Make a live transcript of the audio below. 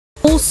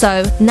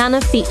Also,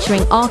 Nana featuring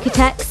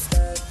Architech,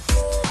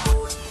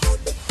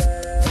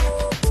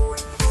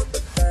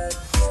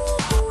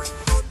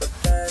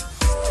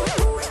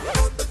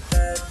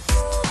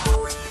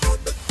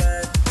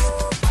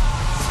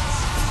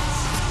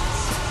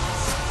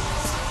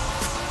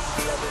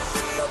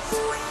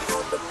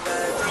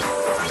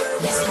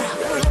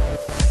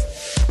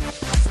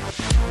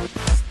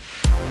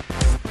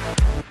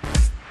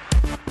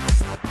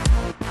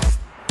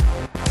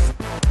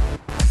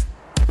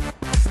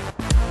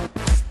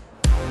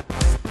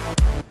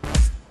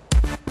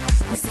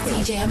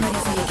 I'm ready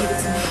for you, give it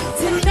to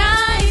me.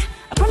 Tonight,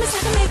 I promise I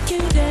can make you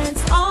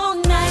dance all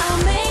night.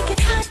 I'll make it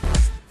hot.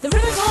 The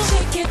rhythm's all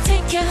shake it,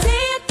 take it.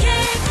 Still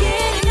can't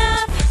get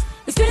enough.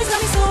 The spirit's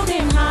got me so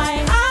damn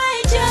high.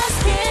 I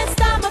just can't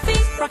stop my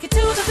feet. Rock it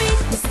to the beat.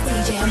 Mr.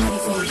 DJ, I'm ready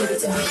for you, give it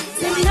to me.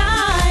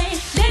 Tonight,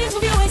 ladies,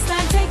 move your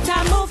waistline, take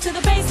time, move to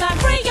the baseline,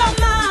 free your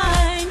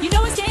mind. You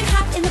know it's getting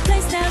hot in the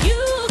place now. You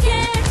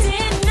can't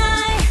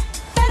deny.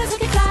 Fellas,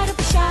 look at glide, don't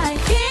be shy.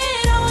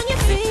 Get on your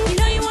feet. You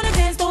know you wanna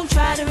dance, don't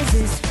try to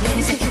resist.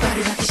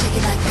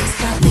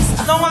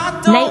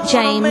 Nate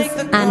James,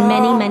 and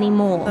many, many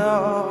more.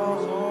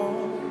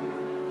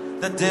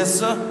 The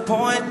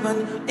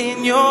disappointment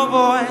in your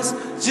voice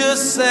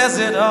just says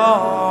it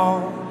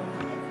all.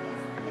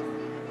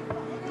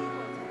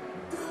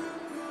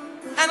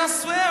 And I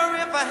swear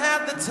if I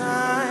had the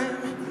time,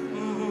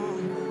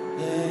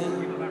 yeah,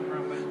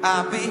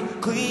 I'd be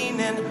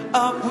cleaning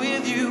up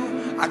with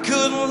you. I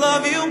couldn't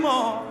love you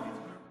more.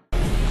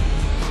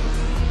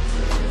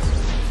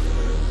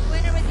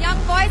 Winner with Young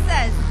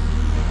Voices.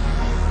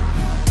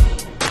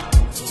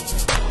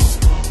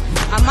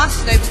 I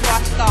must know before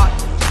I start,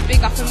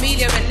 big up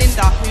Amelia and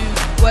Linda, who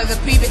were the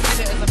previous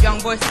editors of Young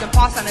Voices and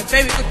passed on a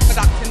very good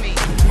product to me. I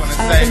want to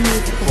say,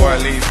 before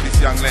I leave, this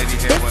young lady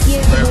here was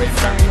very,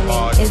 very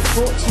hard. This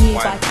year's award ceremony is brought to you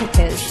by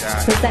Kickers,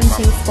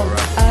 presenting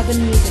sponsor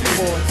Urban Music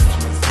Awards.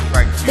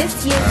 This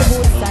year's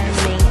award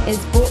ceremony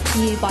is brought to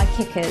you by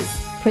Kickers,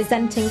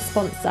 presenting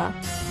sponsor.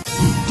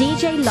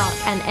 DJ Luck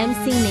and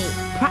MC Neat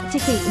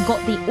practically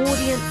got the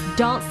audience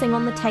dancing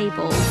on the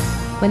tables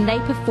when they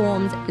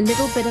performed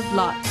Little Bit of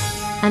Luck,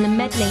 and a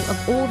medley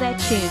of all their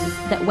tunes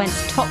that went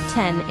top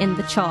 10 in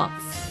the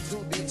charts.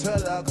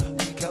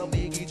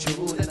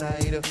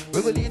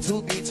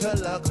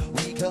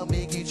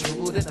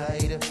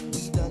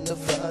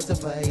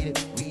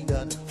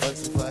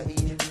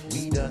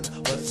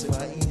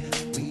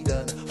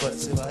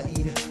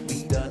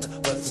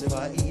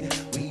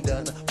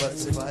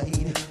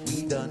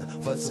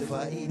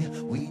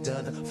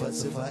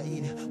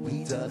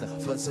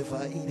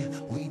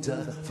 We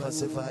done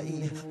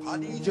falsifying. I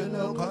need your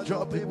love, can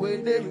drop it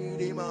with the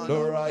rhythm and the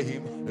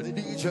rhyme. The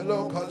DJ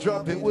love, can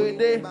drop it with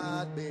the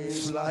bad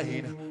bass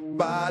line,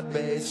 bad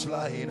bass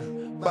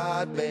line,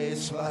 bad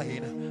bass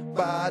line,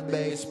 bad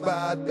bass,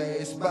 bad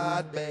bass,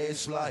 bad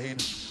bass line.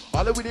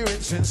 All with the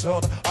rinsing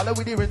sound, all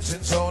with the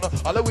rinsing sound,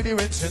 all with the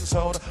rinsing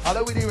sound,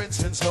 all with the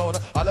rinsing sound,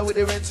 all with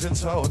the rinsing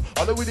sound,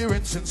 all with the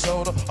rinsing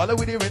sound, all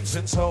with the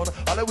rinsing sound,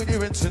 all with the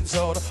rinsing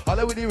sound,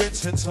 all with the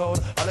rinsing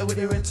sound, all with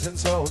the rinsing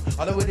sound,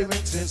 all with the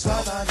rinsing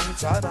sound.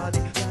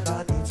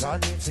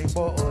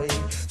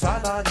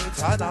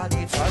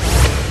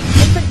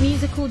 Different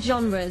musical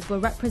genres were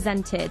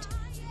represented,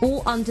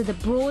 all under the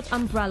broad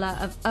umbrella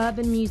of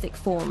urban music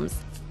forms,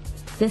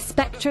 the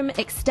spectrum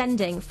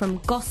extending from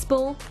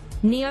gospel,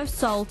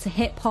 neo-soul to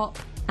hip-hop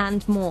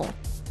and more.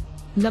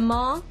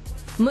 Lamar,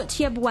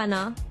 Mutia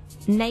Buena,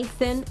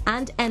 Nathan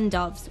and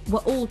N-Dubz were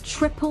all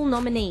triple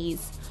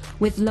nominees,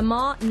 with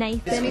Lamar,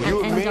 Nathan and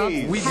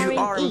N-Dubz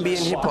carrying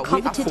each a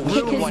coveted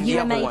Kickers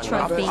UMA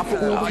trophy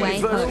all the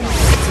way home.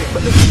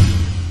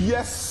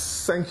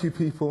 Yes, thank you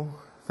people.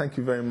 Thank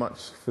you very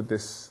much for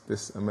this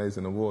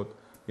amazing award.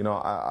 You know,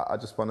 I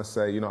just want to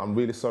say, you know, I'm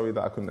really sorry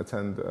that I couldn't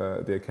attend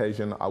the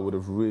occasion. I would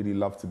have really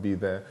loved to be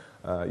there,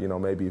 you know,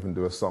 maybe even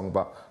do a song.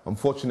 But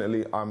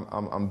unfortunately,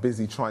 I'm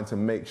busy trying to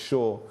make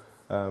sure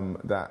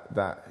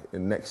that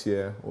in next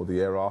year or the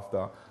year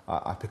after,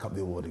 I pick up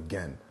the award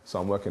again. So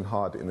I'm working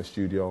hard in the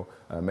studio,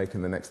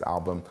 making the next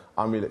album.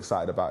 I'm really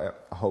excited about it.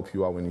 I hope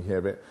you are when you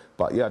hear it.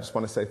 But yeah, I just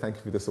want to say thank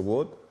you for this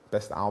award,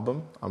 Best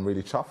Album. I'm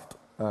really chuffed.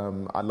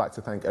 I'd like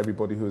to thank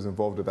everybody who was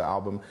involved with the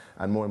album,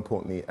 and more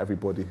importantly,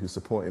 everybody who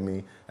supported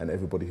me and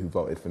everybody who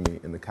voted for me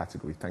in the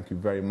category. Thank you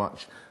very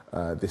much.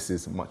 This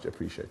is much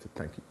appreciated.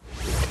 Thank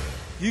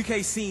you.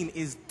 UK scene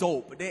is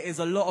dope. There is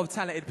a lot of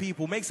talented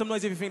people. Make some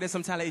noise if you think there's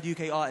some talented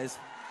UK artists.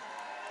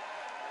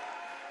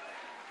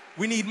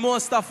 We need more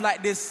stuff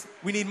like this.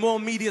 We need more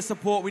media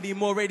support. We need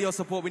more radio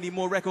support. We need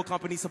more record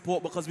company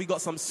support, because we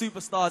got some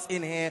superstars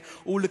in here,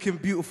 all looking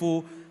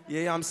beautiful. Yeah,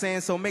 you know what I'm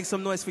saying? So make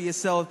some noise for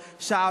yourself.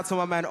 Shout out to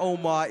my man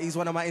Omar. He's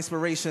one of my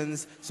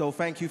inspirations. So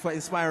thank you for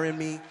inspiring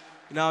me.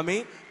 You know what I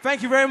mean?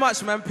 Thank you very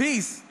much, man.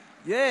 Peace.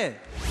 Yeah.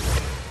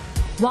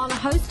 While a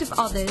host of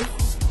others,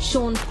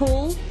 Sean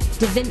Paul,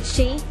 Da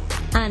Vinci,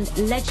 and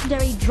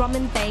legendary drum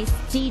and bass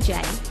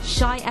DJ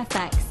Shy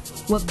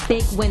FX were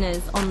big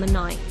winners on the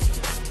night.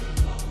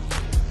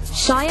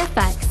 Shy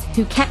FX,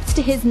 who kept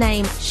to his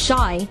name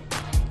Shy,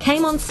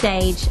 came on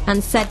stage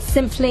and said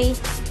simply,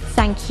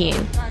 thank you.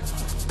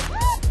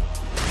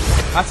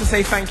 I have to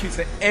say thank you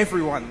to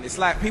everyone. It's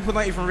like people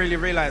don't even really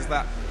realise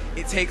that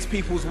it takes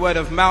people's word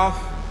of mouth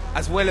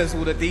as well as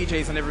all the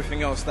DJs and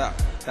everything else that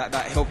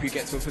help you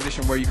get to a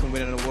position where you can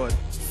win an award.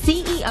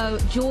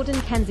 CEO Jordan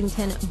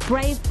Kensington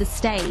braved the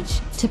stage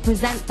to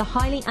present the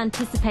highly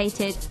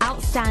anticipated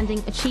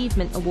Outstanding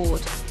Achievement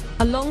Award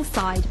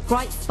alongside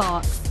Bright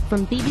Sparks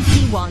from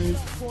BBC One's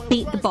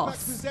Beat the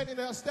Boss. Presenting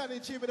the Outstanding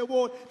Achievement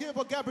Award. Give it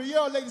for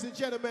Gabrielle, ladies and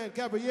gentlemen.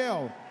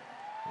 Gabrielle.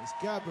 It's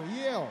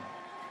Gabrielle.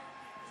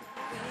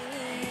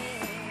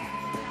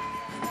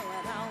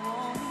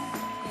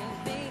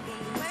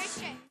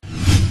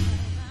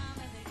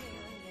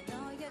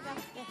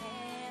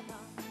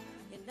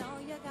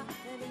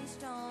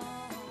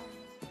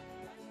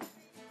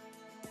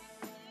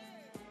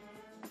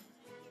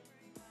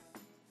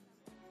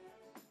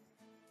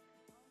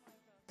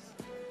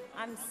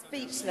 I'm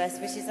speechless,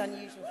 which is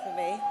unusual for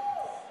me.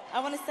 I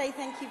want to say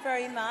thank you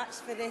very much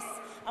for this.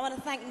 I want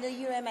to thank the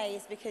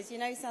UMAs because you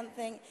know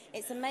something,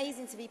 it's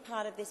amazing to be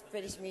part of this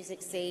British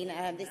music scene,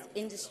 this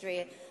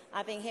industry.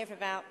 I've been here for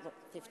about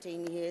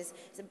 15 years.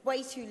 It's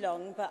way too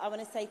long, but I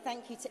want to say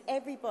thank you to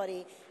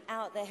everybody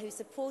out there who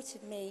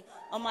supported me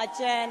on my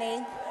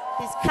journey,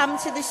 who's come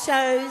to the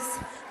shows,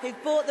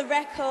 who've bought the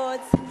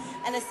records,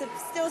 and are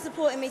still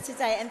supporting me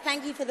today. And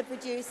thank you for the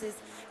producers.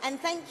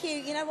 And thank you,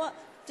 you know what,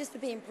 just for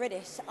being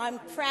British. I'm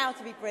proud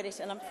to be British,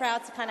 and I'm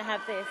proud to kind of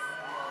have this.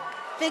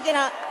 Big it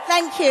up.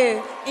 Thank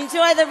you.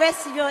 Enjoy the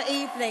rest of your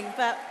evening,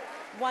 but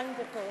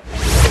wonderful.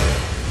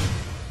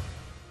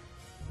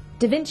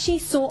 Da Vinci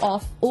saw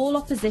off all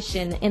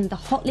opposition in the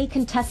hotly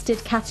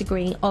contested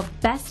category of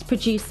Best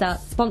Producer,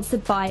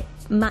 sponsored by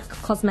MAC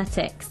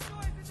Cosmetics.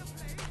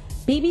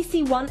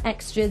 BBC One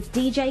Extra's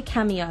DJ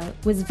Cameo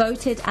was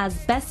voted as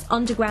Best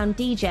Underground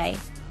DJ,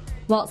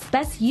 whilst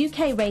Best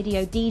UK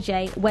Radio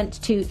DJ went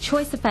to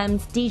Choice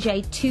FM's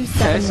DJ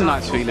 279. Yeah, it's a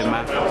nice feeling,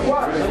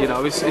 man. You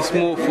know, it's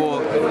more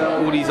for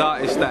all these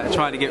artists that are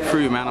trying to get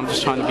through, man. I'm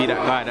just trying to be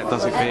that guy that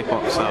does it for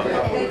hip-hop, so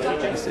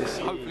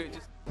hopefully it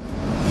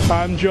just...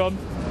 I'm John.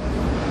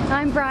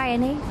 I'm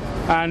Bryony.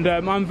 And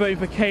I'm voting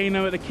for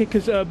Kano at the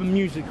Kickers Urban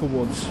Music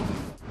Awards.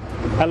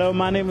 Hello,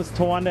 my name is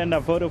Tawanda and I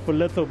voted for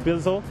Little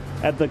Bizzle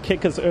at the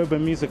Kickers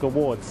Urban Music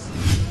Awards.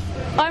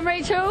 I'm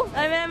Rachel.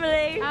 I'm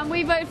Emily. And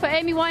we vote for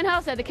Amy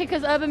Winehouse at the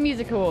Kickers Urban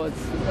Music Awards.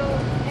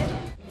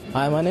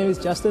 Hi, my name is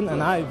Justin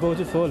and I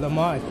voted for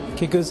Lamar at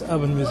Kickers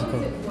Urban Music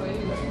Awards.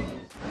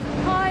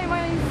 Hi,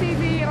 my name is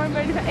Susie and I'm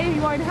voting for Amy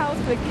Winehouse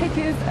for the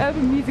Kickers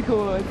Urban Music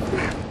Awards.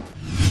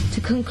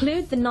 To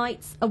conclude the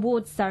night's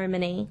awards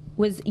ceremony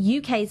was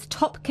UK's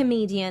top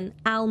comedian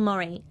Al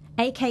Murray,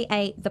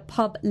 aka the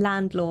pub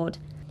landlord.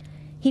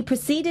 He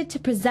proceeded to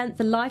present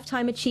the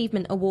Lifetime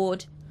Achievement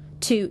Award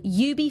to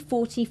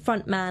UB40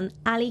 frontman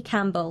Ali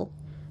Campbell,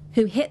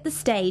 who hit the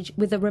stage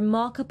with a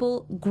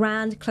remarkable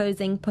grand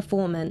closing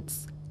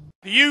performance.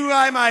 The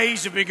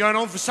UMAs have been going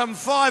on for some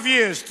 5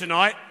 years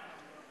tonight.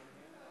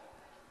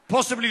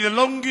 Possibly the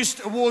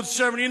longest awards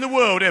ceremony in the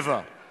world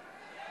ever.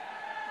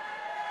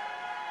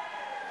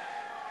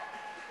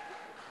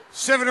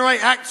 7 or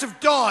 8 acts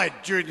have died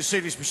during the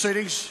series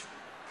proceedings.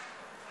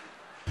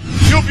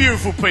 You're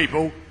beautiful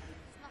people,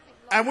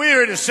 and we're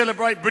here to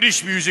celebrate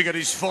British music at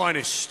its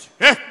finest.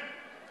 Yeah?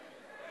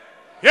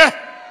 Yeah?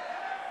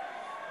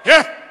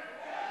 Yeah?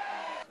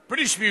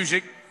 British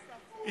music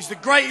is the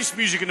greatest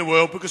music in the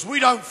world because we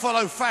don't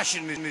follow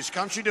fashion in this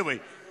country, do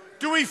we?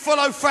 Do we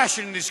follow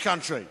fashion in this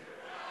country?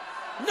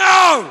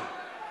 No!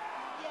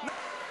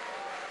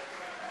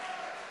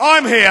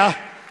 I'm here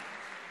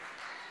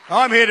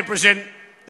to present